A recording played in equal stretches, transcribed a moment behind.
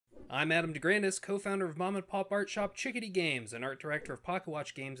I'm Adam DeGrandis, co-founder of mom and pop art shop Chickadee Games and art director of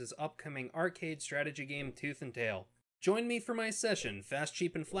Pocketwatch Games' upcoming arcade strategy game Tooth and Tail. Join me for my session, Fast,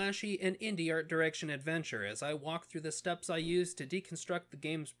 Cheap, and Flashy, an indie art direction adventure, as I walk through the steps I used to deconstruct the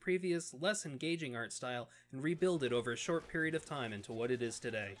game's previous, less engaging art style and rebuild it over a short period of time into what it is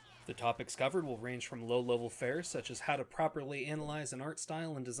today. The topics covered will range from low-level fare, such as how to properly analyze an art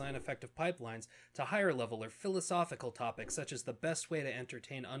style and design effective pipelines, to higher-level or philosophical topics such as the best way to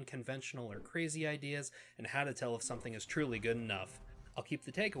entertain unconventional or crazy ideas and how to tell if something is truly good enough. I'll keep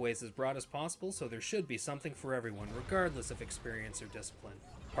the takeaways as broad as possible, so there should be something for everyone, regardless of experience or discipline.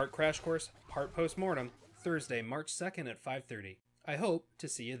 Part crash course, part post-mortem, Thursday, March 2nd at 5:30. I hope to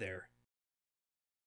see you there.